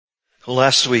Well,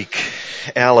 last week,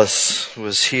 Alice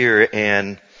was here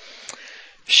and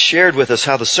shared with us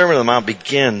how the Sermon on the Mount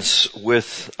begins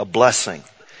with a blessing.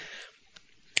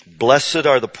 Blessed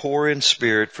are the poor in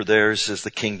spirit, for theirs is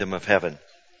the kingdom of heaven.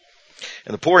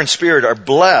 And the poor in spirit are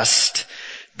blessed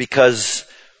because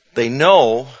they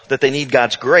know that they need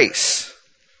God's grace.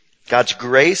 God's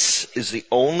grace is the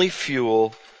only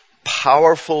fuel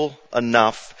powerful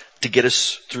enough to get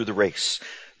us through the race,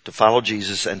 to follow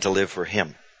Jesus and to live for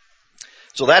Him.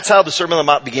 So that's how the Sermon on the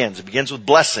Mount begins. It begins with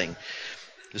blessing.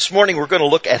 This morning we're going to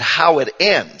look at how it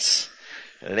ends.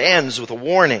 And it ends with a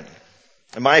warning.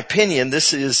 In my opinion,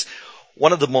 this is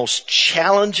one of the most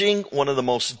challenging, one of the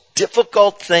most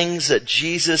difficult things that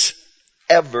Jesus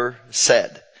ever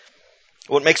said.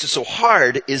 What makes it so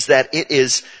hard is that it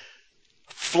is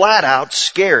flat out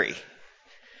scary.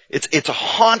 It's a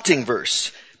haunting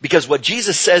verse because what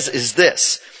Jesus says is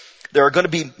this. There are going to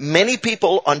be many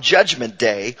people on Judgment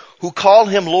Day who call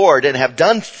Him Lord and have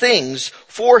done things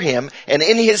for Him and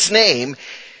in His name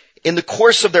in the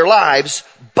course of their lives,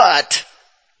 but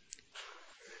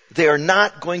they are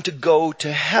not going to go to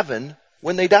heaven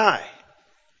when they die.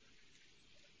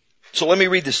 So let me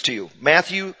read this to you.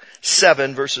 Matthew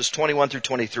 7 verses 21 through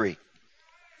 23.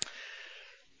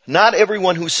 Not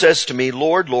everyone who says to me,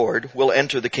 Lord, Lord, will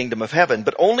enter the kingdom of heaven,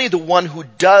 but only the one who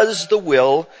does the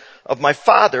will of my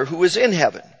Father who is in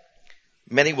heaven.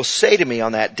 Many will say to me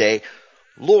on that day,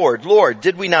 Lord, Lord,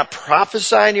 did we not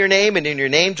prophesy in your name and in your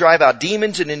name drive out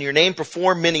demons and in your name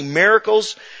perform many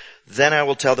miracles? Then I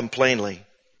will tell them plainly,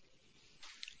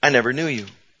 I never knew you.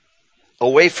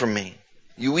 Away from me,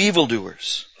 you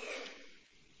evildoers.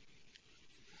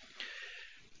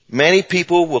 Many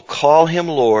people will call Him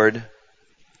Lord,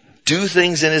 do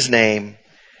things in His name,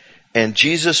 and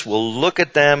Jesus will look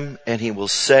at them and He will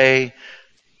say,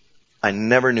 I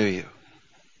never knew you.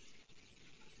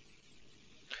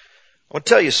 I want to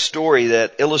tell you a story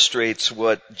that illustrates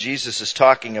what Jesus is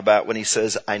talking about when He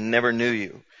says, I never knew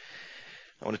you.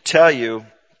 I want to tell you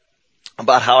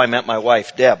about how I met my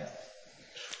wife, Deb.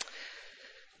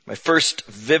 My first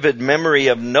vivid memory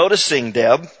of noticing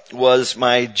Deb was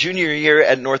my junior year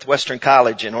at Northwestern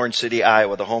College in Orange City,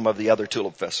 Iowa, the home of the Other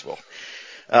Tulip Festival.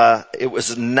 It was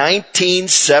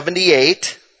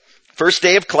 1978. First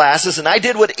day of classes, and I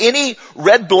did what any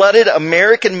red-blooded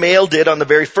American male did on the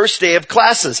very first day of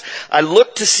classes. I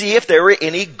looked to see if there were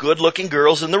any good-looking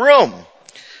girls in the room.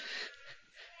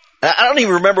 I don't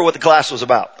even remember what the class was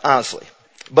about, honestly.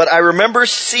 But I remember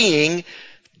seeing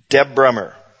Deb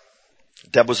Brummer.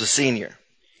 Deb was a senior.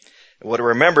 And what I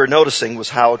remember noticing was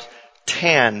how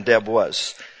tan Deb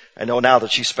was. I know now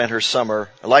that she spent her summer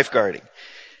lifeguarding.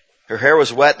 Her hair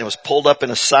was wet and it was pulled up in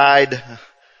a side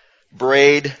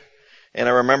braid. And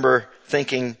I remember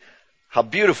thinking how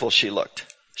beautiful she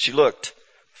looked. She looked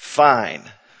fine.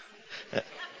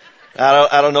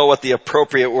 I don't know what the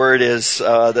appropriate word is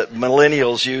that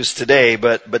millennials use today,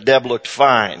 but Deb looked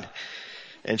fine.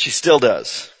 And she still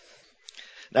does.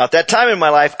 Now at that time in my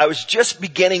life, I was just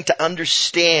beginning to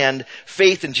understand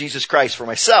faith in Jesus Christ for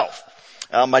myself.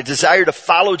 My desire to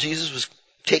follow Jesus was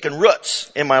taking roots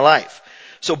in my life.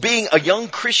 So being a young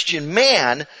Christian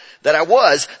man that I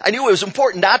knew it was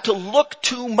important not to look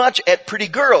too much at pretty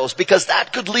girls because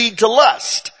that could lead to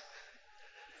lust.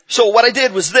 So what I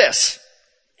did was this.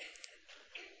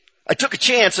 I took a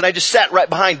chance and I just sat right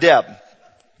behind Deb.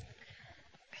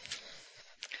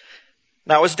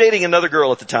 Now I was dating another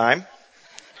girl at the time.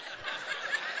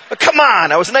 But come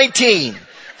on, I was 19.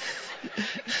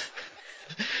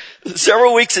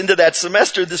 Several weeks into that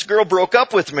semester, this girl broke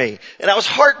up with me and I was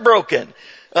heartbroken.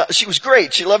 She was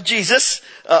great. She loved Jesus.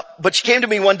 But she came to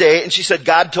me one day and she said,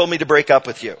 God told me to break up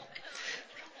with you.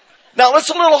 Now that's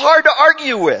a little hard to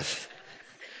argue with.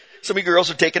 Some of you girls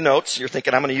are taking notes. You're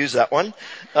thinking, I'm going to use that one.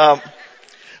 But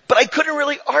I couldn't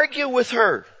really argue with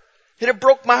her. And it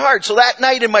broke my heart. So that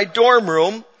night in my dorm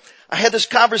room, I had this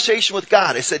conversation with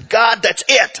God. I said, God, that's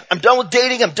it. I'm done with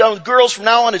dating. I'm done with girls. From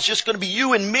now on, it's just going to be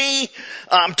you and me.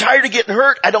 I'm tired of getting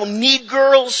hurt. I don't need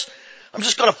girls. I'm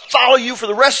just going to follow you for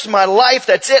the rest of my life.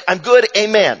 That's it. I'm good.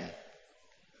 Amen.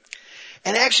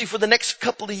 And actually for the next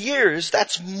couple of years,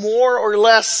 that's more or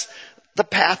less the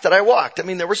path that I walked. I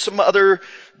mean, there were some other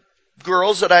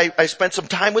girls that I spent some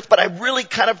time with, but I really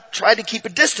kind of tried to keep a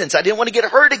distance. I didn't want to get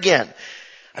hurt again.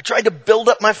 I tried to build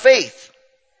up my faith.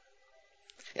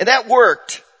 And that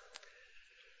worked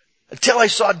until I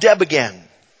saw Deb again.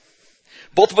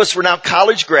 Both of us were now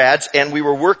college grads and we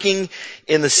were working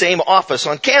in the same office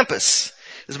on campus.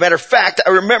 As a matter of fact, I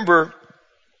remember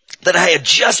that I had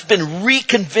just been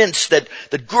reconvinced that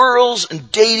girls and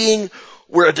dating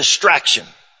were a distraction.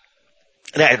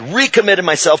 And I had recommitted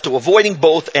myself to avoiding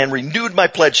both and renewed my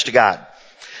pledge to God.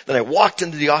 Then I walked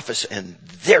into the office and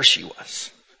there she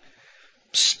was.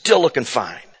 Still looking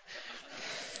fine.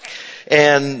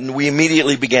 And we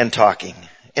immediately began talking.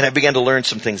 And I began to learn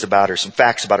some things about her, some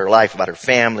facts about her life, about her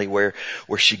family, where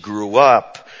she grew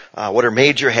up, what her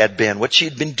major had been, what she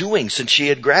had been doing since she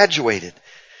had graduated.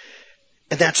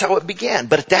 And that's how it began.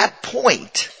 But at that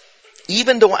point,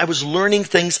 even though I was learning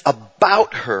things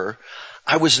about her,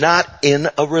 I was not in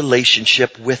a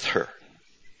relationship with her.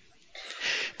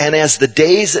 And as the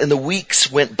days and the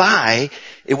weeks went by,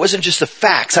 it wasn't just the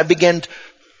facts. I began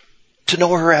to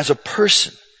know her as a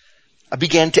person. I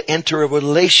began to enter a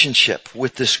relationship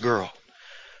with this girl.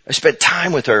 I spent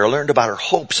time with her. I learned about her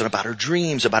hopes and about her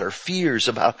dreams, about her fears,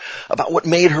 about what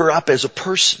made her up as a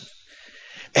person.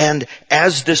 And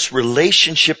as this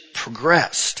relationship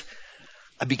progressed,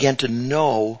 I began to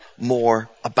know more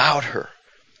about her.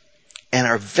 And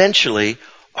eventually,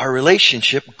 our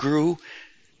relationship grew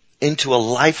into a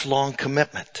lifelong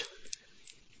commitment.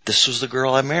 This was the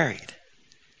girl I married.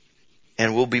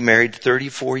 And we'll be married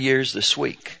 34 years this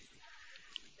week.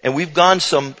 And we've gone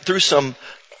through some,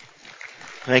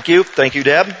 thank you,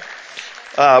 Deb.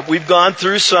 We've gone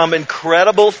through some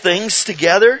incredible things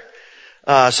together,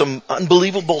 some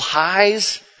unbelievable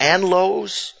highs and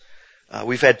lows.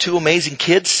 We've had 2 amazing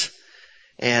kids,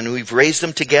 and we've raised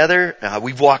them together.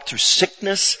 We've walked through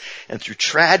sickness and through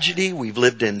tragedy. We've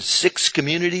lived in 6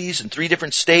 communities in 3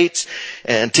 different states,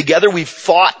 and together we've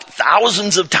fought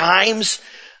thousands of times,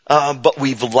 but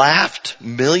we've laughed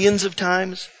millions of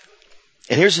times.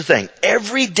 And here's the thing.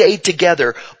 Every day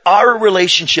together, our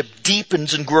relationship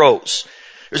deepens and grows.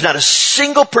 There's not a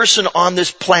single person on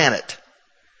this planet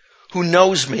who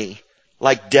knows me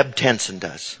like Deb Tenson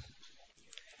does.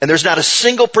 And there's not a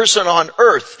single person on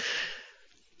earth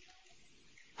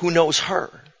who knows her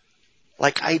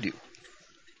like I do.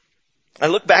 I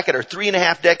look back at our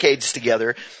 3.5 decades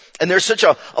together, and there's such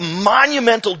a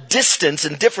monumental distance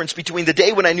and difference between the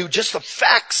day when I knew just the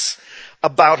facts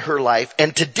about her life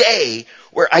and today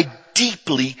where I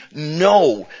deeply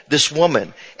know this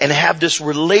woman and have this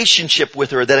relationship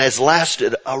with her that has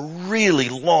lasted a really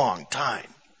long time.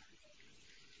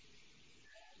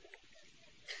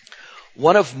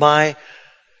 One of my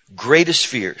greatest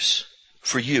fears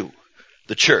for you,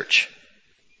 the church,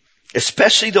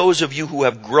 especially those of you who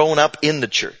have grown up in the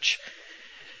church,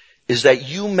 is that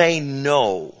you may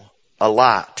know a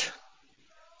lot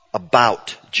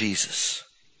about Jesus.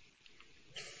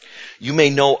 You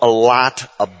may know a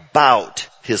lot about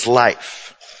his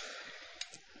life.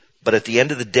 But at the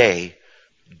end of the day,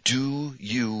 do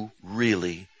you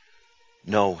really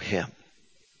know him?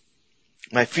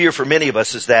 My fear for many of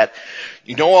us is that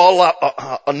you know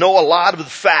a lot of the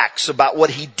facts about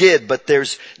what he did, but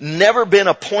there's never been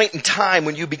a point in time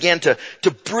when you began to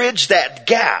bridge that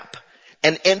gap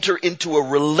and enter into a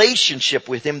relationship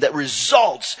with him that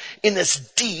results in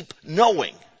this deep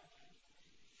knowing.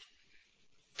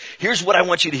 Here's what I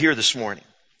want you to hear this morning.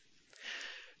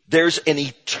 There's an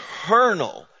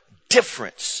eternal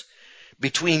difference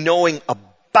between knowing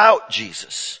about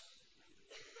Jesus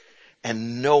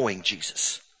and knowing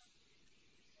Jesus.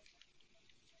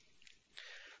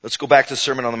 Let's go back to the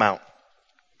Sermon on the Mount.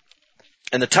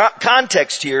 And the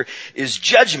context here is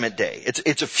Judgment Day.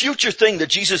 It's a future thing that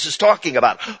Jesus is talking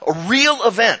about. A real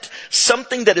event.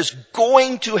 Something that is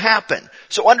going to happen.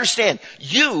 So understand,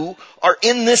 you are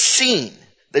in this scene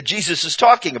that Jesus is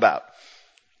talking about.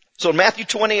 So in Matthew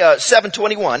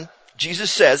 7:21,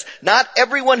 Jesus says, "Not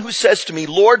everyone who says to me,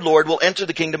 'Lord, Lord,' will enter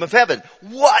the kingdom of heaven."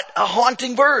 What a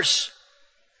haunting verse.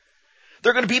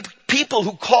 There are going to be people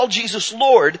who call Jesus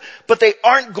Lord, but they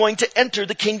aren't going to enter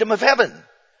the kingdom of heaven.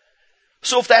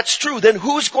 So if that's true, then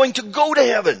who's going to go to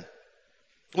heaven?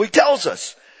 Well, he tells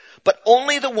us, "But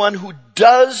only the one who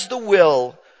does the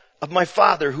will of my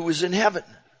Father who is in heaven."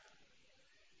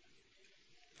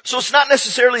 So it's not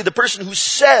necessarily the person who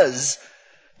says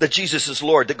that Jesus is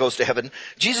Lord that goes to heaven.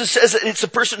 Jesus says that it's a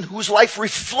person whose life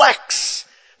reflects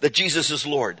that Jesus is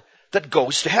Lord that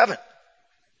goes to heaven.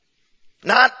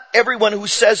 Not everyone who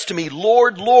says to me,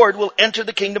 "Lord, Lord," will enter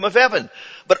the kingdom of heaven,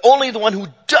 but only the one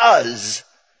who does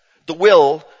the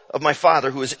will of my Father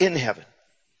who is in heaven.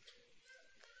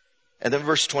 And then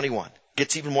verse 21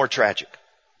 gets even more tragic.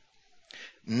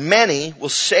 "Many will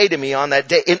say to me on that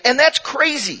day," and that's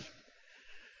crazy.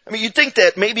 I mean, you'd think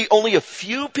that maybe only a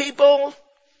few people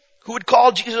who would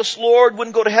call Jesus Lord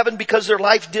wouldn't go to heaven because their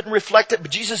life didn't reflect it.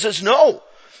 But Jesus says, no.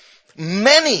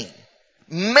 Many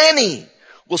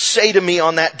will say to me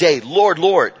on that day, "Lord,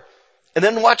 Lord." And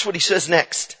then watch what he says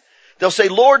next. They'll say,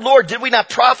 "Lord, Lord, did we not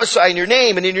prophesy in your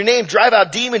name, and in your name drive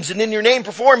out demons, and in your name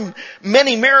perform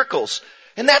many miracles?"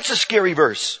 And that's a scary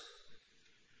verse.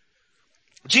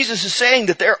 Jesus is saying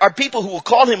that there are people who will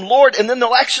call him Lord, and then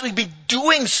they'll actually be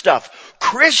doing stuff,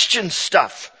 Christian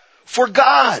stuff, for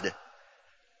God.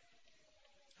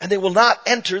 And they will not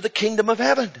enter the kingdom of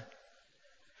heaven.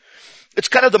 It's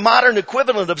kind of the modern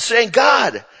equivalent of saying,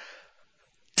 God,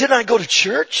 didn't I go to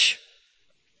church?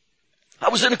 I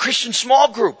was in a Christian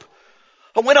small group.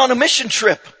 I went on a mission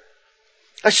trip.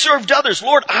 I served others.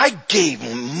 Lord, I gave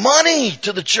money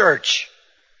to the church.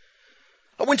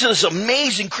 I went to this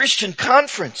amazing Christian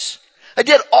conference. I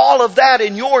did all of that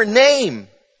in your name.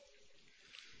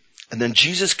 And then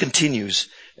Jesus continues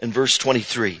in verse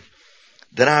 23.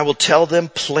 Then I will tell them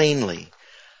plainly,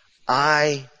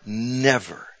 I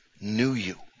never knew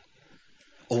you.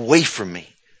 Away from me,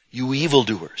 you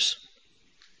evildoers.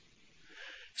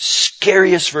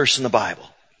 Scariest verse in the Bible.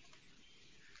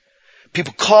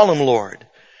 People call him Lord.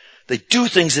 They do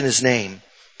things in his name,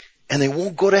 and they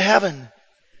won't go to heaven.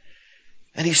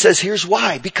 And he says, here's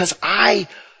why. Because I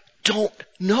don't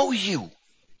know you.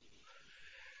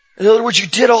 In other words, you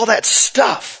did all that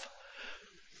stuff,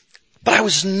 but I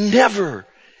was never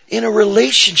in a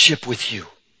relationship with you.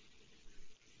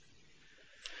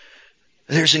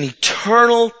 There's an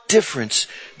eternal difference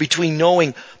between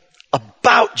knowing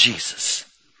about Jesus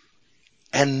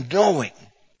and knowing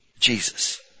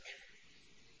Jesus.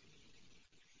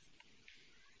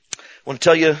 I want to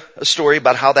tell you a story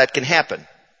about how that can happen.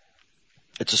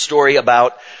 It's a story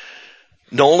about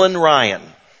Nolan Ryan.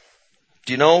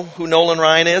 Do you know who Nolan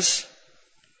Ryan is?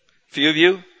 A few of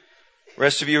you? The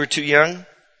rest of you are too young?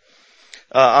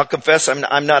 I'll confess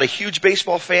I'm not a huge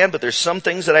baseball fan, but there's some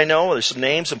things that I know. There's some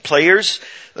names and players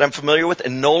that I'm familiar with,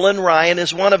 and Nolan Ryan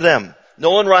is one of them.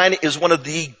 Nolan Ryan is one of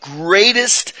the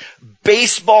greatest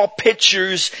baseball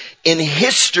pitchers in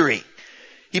history.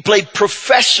 He played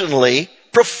professionally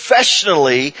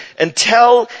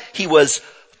until he was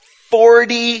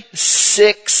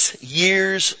 46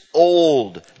 years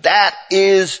old. That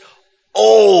is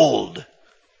old.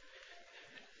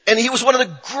 And he was one of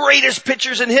the greatest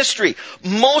pitchers in history.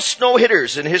 Most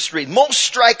no-hitters in history.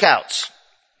 Most strikeouts.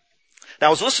 Now, I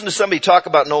was listening to somebody talk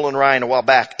about Nolan Ryan a while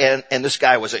back, and this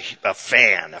guy was a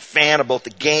fan of both the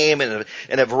game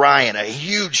and of Ryan, a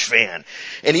huge fan.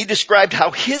 And he described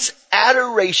how his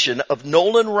adoration of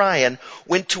Nolan Ryan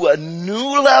went to a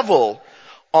new level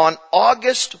on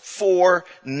August 4,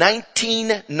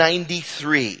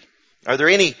 1993. Are there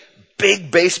any big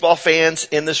baseball fans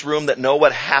in this room that know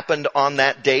what happened on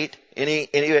that date? Any,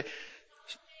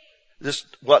 just,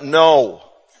 what? No.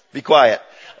 Be quiet.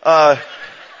 All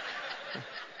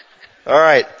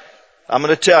right. I'm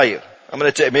going to tell you.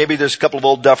 Maybe there's a couple of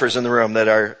old duffers in the room that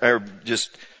are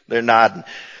just, they're nodding.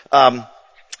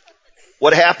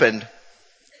 What happened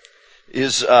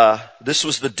is, this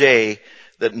was the day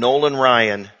that Nolan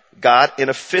Ryan got in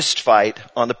a fist fight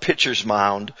on the pitcher's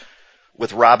mound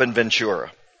with Robin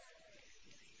Ventura.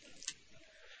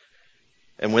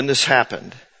 And when this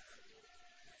happened,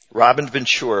 Robin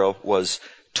Ventura was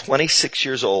 26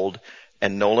 years old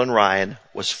and Nolan Ryan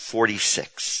was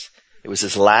 46. It was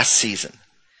his last season.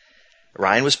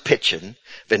 Ryan was pitching.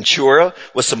 Ventura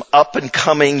was some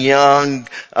up-and-coming young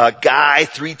guy,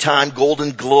 3-time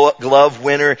Golden Glove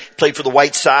winner, played for the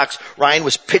White Sox. Ryan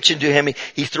was pitching to him.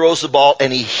 He throws the ball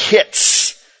and he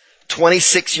hits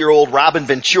 26-year-old Robin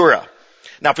Ventura.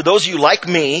 Now, for those of you like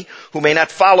me who may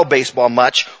not follow baseball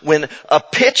much, when a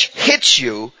pitch hits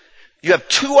you, you have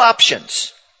two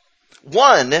options.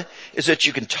 One is that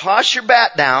you can toss your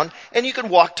bat down and you can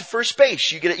walk to first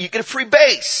base. You get a free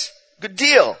base. Good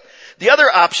deal. The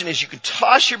other option is you can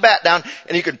toss your bat down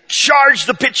and you can charge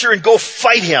the pitcher and go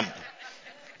fight him.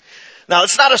 Now,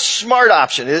 it's not a smart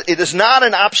option. It is not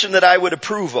an option that I would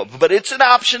approve of, but it's an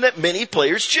option that many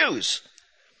players choose.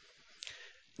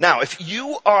 Now, if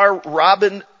you are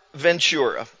Robin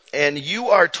Ventura and you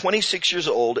are 26 years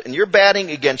old and you're batting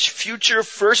against future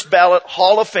first ballot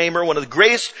Hall of Famer, one of the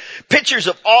greatest pitchers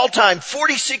of all time,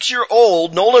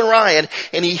 46-year-old Nolan Ryan,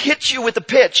 and he hits you with a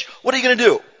pitch, what are you going to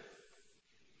do?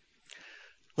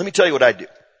 Let me tell you what I'd do.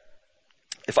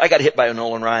 If I got hit by a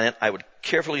Nolan Ryan, I would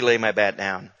carefully lay my bat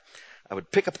down. I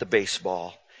would pick up the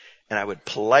baseball and I would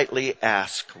politely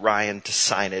ask Ryan to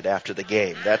sign it after the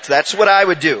game. That's what I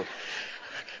would do.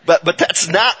 But that's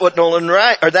not what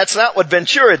that's not what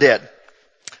Ventura did.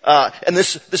 And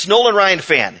this Nolan Ryan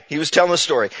fan, he was telling the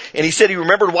story, and he said he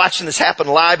remembered watching this happen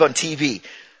live on TV.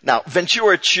 Now,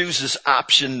 Ventura chooses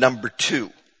option number 2.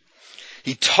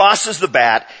 He tosses the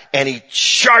bat and he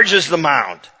charges the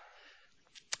mound.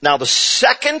 Now, the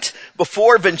second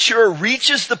before Ventura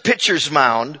reaches the pitcher's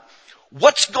mound,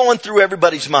 what's going through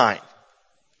everybody's mind?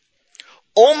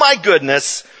 Oh my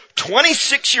goodness,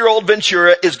 26-year-old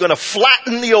Ventura is going to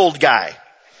flatten the old guy.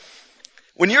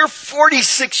 When you're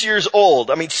 46 years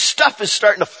old, stuff is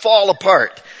starting to fall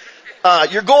apart.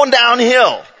 You're going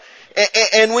downhill.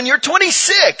 And when you're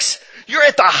 26, you're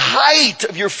at the height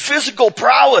of your physical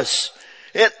prowess.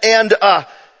 And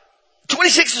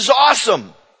 26 is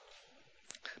awesome.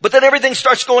 But then everything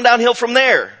starts going downhill from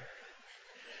there.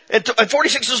 And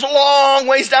 46 is a long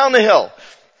ways down the hill.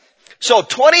 So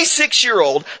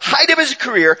 26-year-old, height of his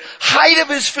career, height of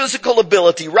his physical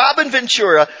ability, Robin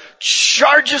Ventura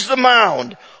charges the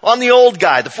mound on the old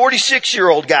guy, the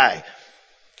 46-year-old guy.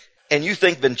 And you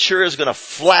think Ventura is going to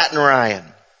flatten Ryan.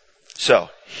 So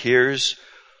here's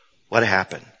what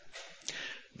happened.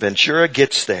 Ventura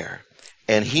gets there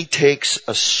and he takes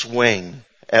a swing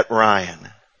at Ryan.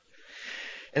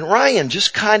 And Ryan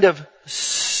just kind of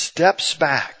steps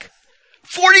back.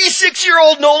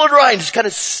 46-year-old Nolan Ryan just kind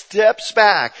of steps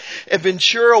back. And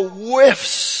Ventura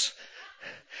whiffs.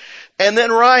 And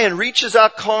then Ryan reaches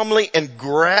out calmly and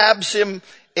grabs him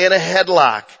in a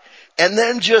headlock. And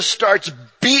then just starts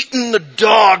beating the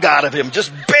dog out of him.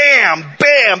 Just bam,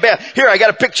 bam, bam. Here, I got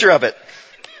a picture of it.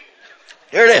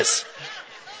 Here it is.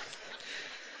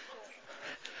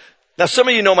 Now, some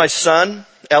of you know my son,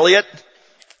 Elliot.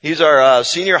 He's our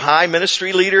senior high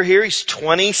ministry leader here. He's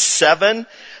 27.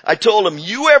 I told him,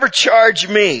 you ever charge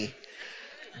me,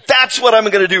 that's what I'm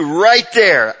going to do right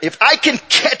there. If I can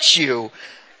catch you,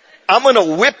 I'm going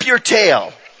to whip your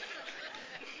tail.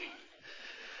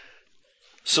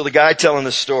 So the guy telling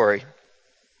the story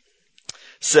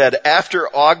said after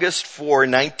August 4,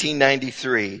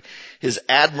 1993, his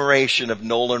admiration of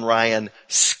Nolan Ryan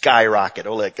skyrocketed.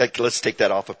 Oh, let's take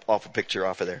that off a picture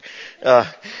off of there.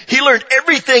 He learned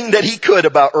everything that he could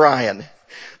about Ryan.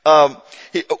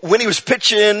 When he was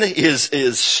pitching, his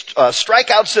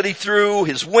strikeouts that he threw,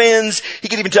 his wins, he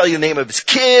could even tell you the name of his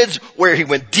kids, where he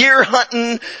went deer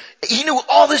hunting. He knew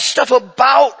all this stuff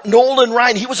about Nolan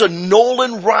Ryan. He was a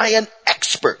Nolan Ryan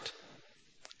expert.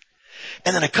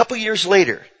 And then a couple years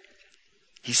later,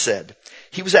 he said,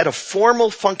 he was at a formal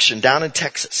function down in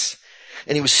Texas,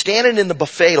 and he was standing in the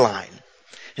buffet line,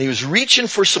 and he was reaching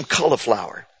for some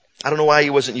cauliflower. I don't know why he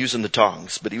wasn't using the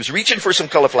tongs, but he was reaching for some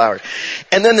cauliflower.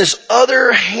 And then this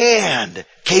other hand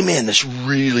came in, this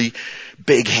really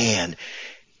big hand.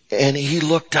 And he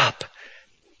looked up,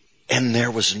 and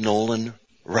there was Nolan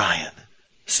Ryan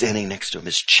standing next to him,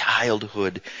 his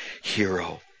childhood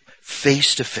hero,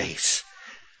 face to face.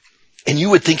 And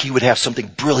you would think he would have something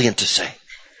brilliant to say.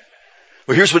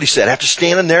 Well, here's what he said. After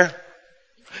standing there,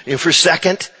 for a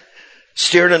second,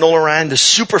 staring at Nolan Ryan, the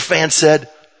super fan said,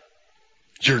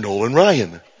 "You're Nolan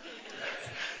Ryan."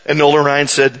 And Nolan Ryan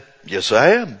said, "Yes, I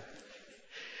am."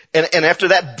 And after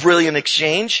that brilliant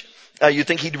exchange, you'd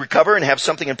think he'd recover and have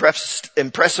something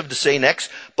impressive to say next.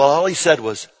 But all he said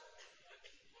was,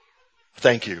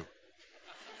 "Thank you."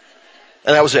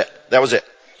 And that was it.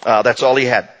 That's all he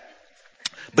had.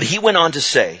 But he went on to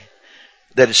say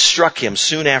that it struck him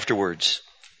soon afterwards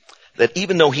that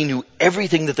even though he knew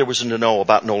everything that there was to know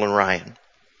about Nolan Ryan,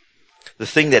 the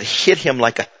thing that hit him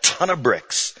like a ton of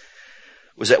bricks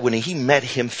was that when he met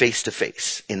him face to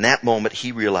face, in that moment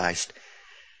he realized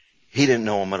he didn't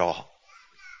know him at all.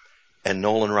 And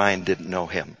Nolan Ryan didn't know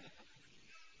him.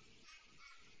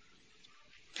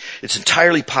 It's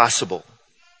entirely possible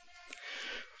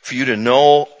for you to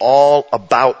know all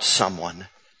about someone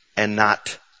and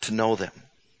not to know them.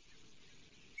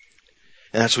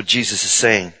 And that's what Jesus is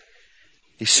saying.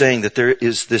 He's saying that there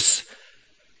is this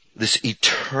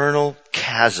eternal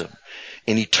chasm,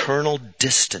 an eternal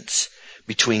distance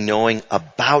between knowing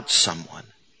about someone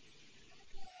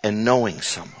and knowing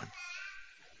someone.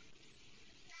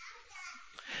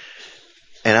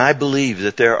 And I believe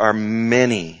that there are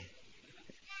many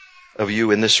of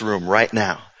you in this room right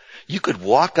now. You could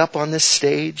walk up on this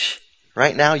stage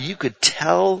right now. You could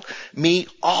tell me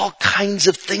all kinds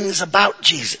of things about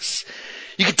Jesus.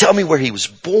 You could tell me where he was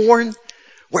born,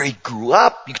 where he grew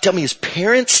up. You could tell me his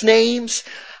parents' names,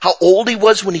 how old he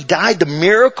was when he died, the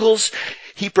miracles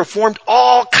he performed,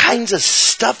 all kinds of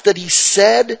stuff that he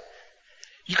said.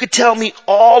 You could tell me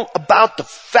all about the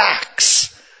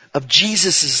facts of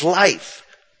Jesus' life.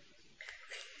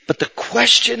 But the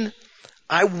question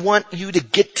I want you to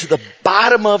get to the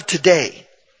bottom of today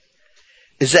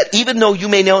is that even though you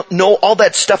may know all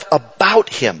that stuff about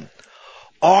him,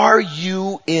 are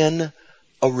you in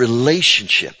a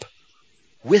relationship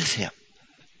with him?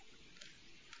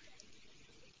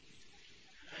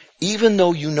 Even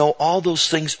though you know all those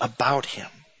things about him,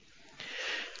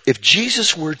 if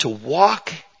Jesus were to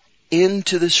walk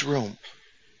into this room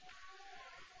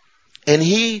and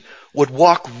he would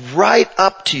walk right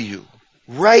up to you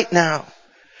right now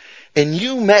and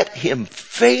you met him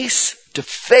face to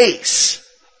face,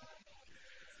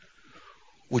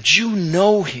 would you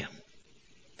know him?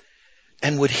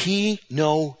 And would he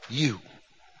know you?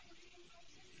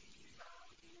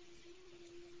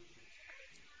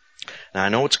 Now I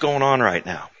know what's going on right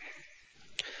now.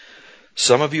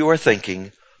 Some of you are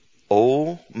thinking,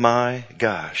 oh my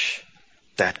gosh,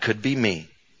 that could be me.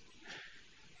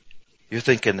 You're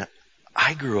thinking,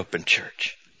 I grew up in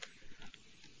church.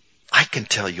 I can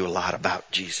tell you a lot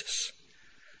about Jesus.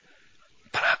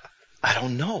 But I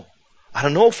don't know. I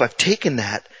don't know if I've taken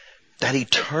that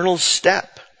eternal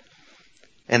step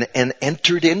and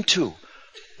entered into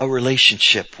a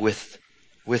relationship with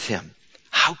him.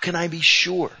 How can I be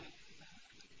sure?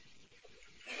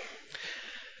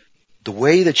 The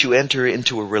way that you enter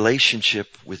into a relationship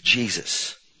with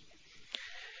Jesus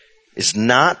is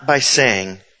not by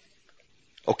saying,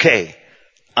 okay,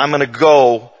 I'm going to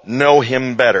go know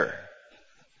him better.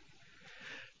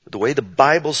 The way the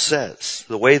Bible says,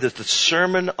 the way that the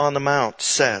Sermon on the Mount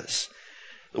says,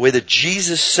 the way that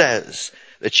Jesus says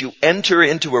that you enter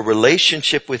into a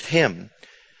relationship with him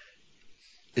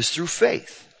is through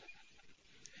faith.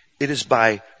 It is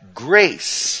by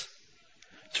grace,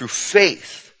 through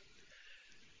faith,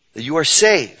 that you are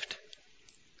saved.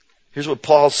 Here's what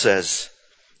Paul says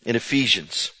in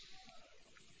Ephesians.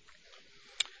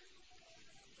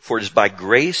 For it is by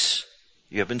grace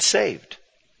you have been saved,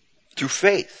 through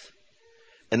faith.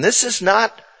 And this is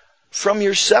not from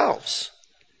yourselves.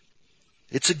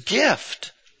 It's a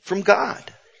gift from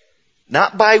God,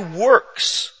 not by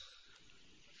works,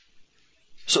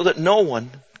 so that no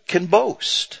one can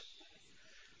boast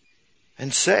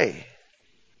and say,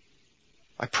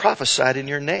 I prophesied in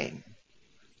your name.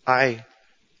 I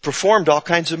performed all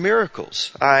kinds of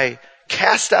miracles. I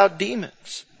cast out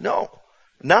demons. No,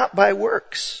 not by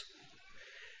works.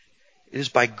 It is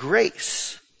by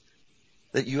grace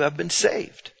that you have been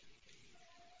saved.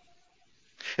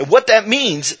 And what that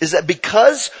means is that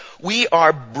because we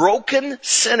are broken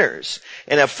sinners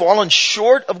and have fallen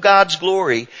short of God's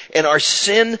glory, and our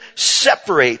sin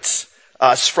separates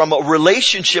us from a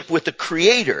relationship with the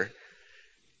Creator,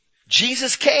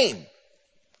 Jesus came.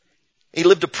 He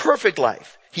lived a perfect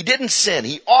life. He didn't sin.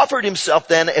 He offered himself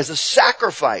then as a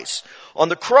sacrifice on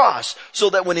the cross so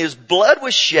that when his blood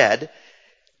was shed,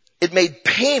 it made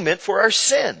payment for our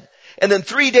sin. And then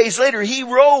 3 days later, he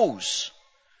rose.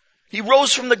 He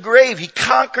rose from the grave. He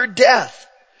conquered death.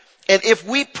 And if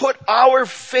we put our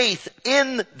faith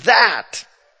in that,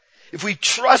 if we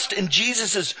trust in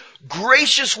Jesus'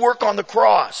 gracious work on the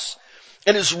cross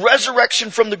and his resurrection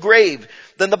from the grave,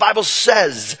 then the Bible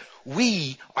says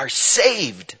we are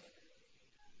saved.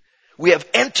 We have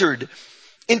entered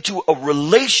into a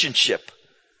relationship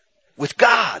with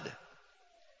God.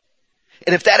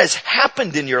 And if that has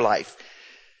happened in your life,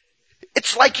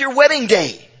 it's like your wedding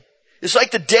day. It's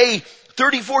like the day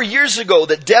 34 years ago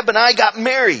that Deb and I got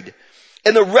married.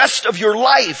 And the rest of your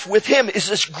life with him is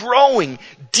this growing,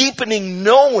 deepening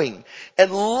knowing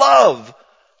and love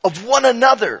of one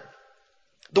another.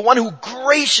 The one who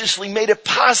graciously made it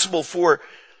possible for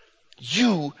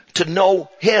you to know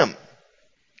him.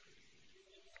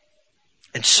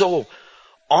 And so,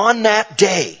 on that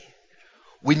day,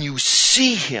 when you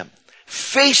see him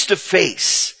face to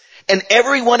face, and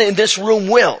everyone in this room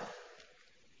will,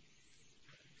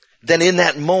 then in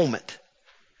that moment,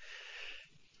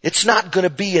 it's not going to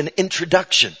be an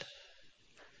introduction.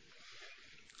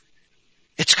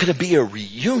 It's going to be a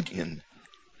reunion.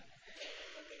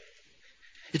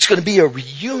 It's going to be a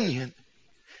reunion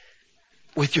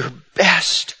with your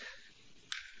best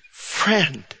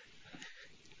friend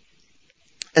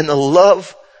and the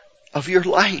love of your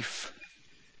life.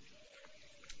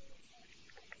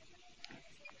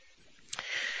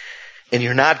 And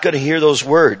you're not going to hear those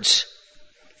words,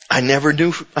 I never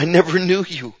knew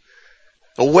you.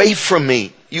 Away from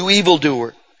me, you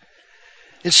evildoer.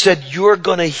 Instead, you're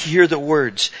going to hear the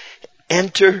words,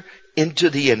 enter into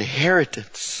the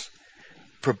inheritance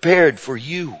prepared for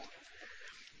you.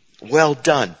 Well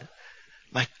done,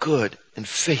 my good and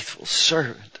faithful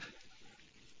servant.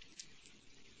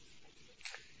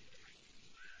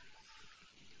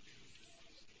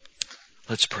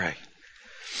 Let's pray.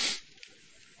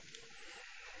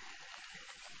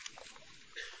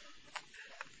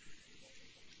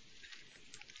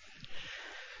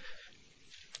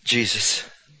 Jesus,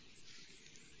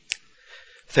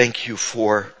 thank you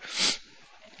for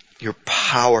your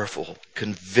powerful,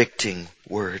 convicting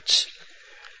words.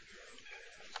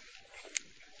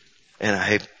 And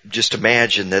I just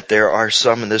imagine that there are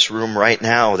some in this room right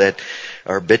now that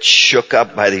are a bit shook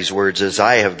up by these words, as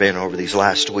I have been over these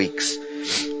last weeks.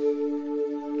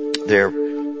 They're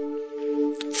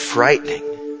frightening.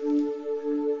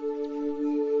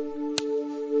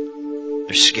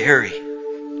 They're scary.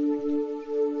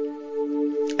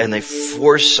 And they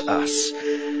force us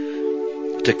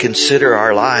to consider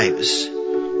our lives,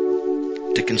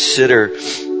 to consider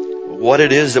what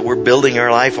it is that we're building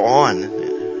our life on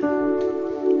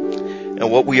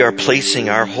and what we are placing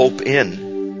our hope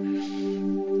in.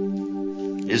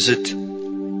 Is it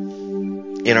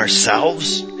in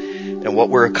ourselves and what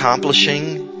we're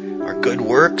accomplishing, our good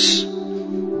works?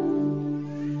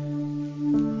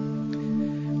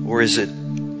 Or is it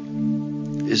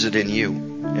in you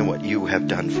and what you have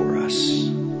done for us?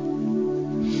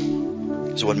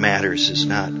 So what matters is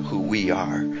not who we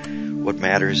are. What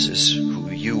matters is who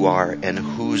you are and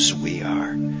whose we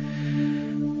are.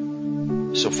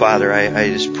 So Father, I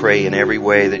just pray in every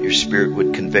way that your Spirit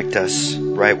would convict us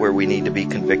right where we need to be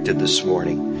convicted this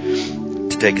morning.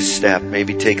 To take a step,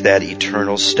 maybe take that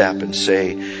eternal step and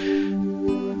say,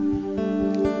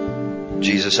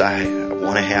 Jesus, I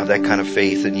want to have that kind of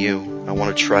faith in you. I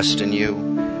want to trust in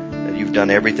you, that you've done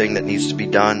everything that needs to be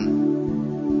done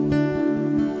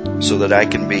so that I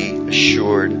can be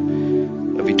assured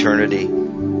of eternity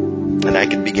and I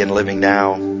can begin living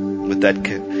now with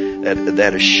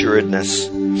that assuredness.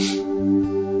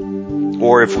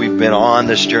 Or if we've been on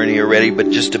this journey already, but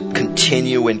just to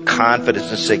continue in confidence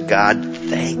and say, God,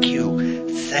 thank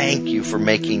you for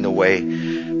making the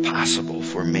way possible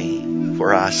for me,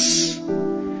 for us.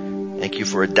 Thank you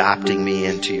for adopting me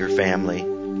into your family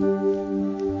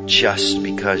just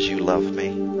because you love me.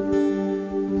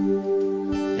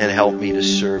 And help me to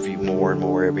serve you more and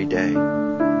more every day.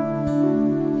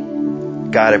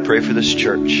 God, I pray for this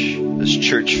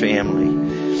church family.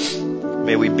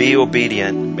 May we be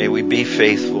obedient. May we be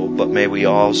faithful, but may we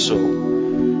also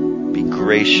be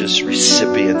gracious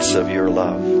recipients of your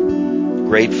love,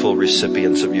 grateful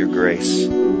recipients of your grace.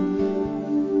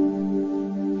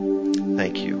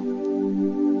 Thank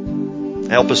you.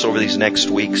 Help us over these next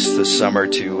weeks this summer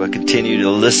to continue to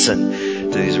listen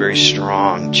to these very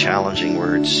strong, challenging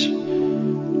words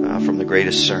from the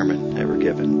greatest sermon ever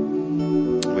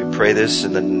given. We pray this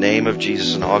in the name of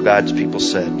Jesus, and all God's people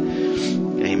said,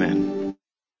 amen.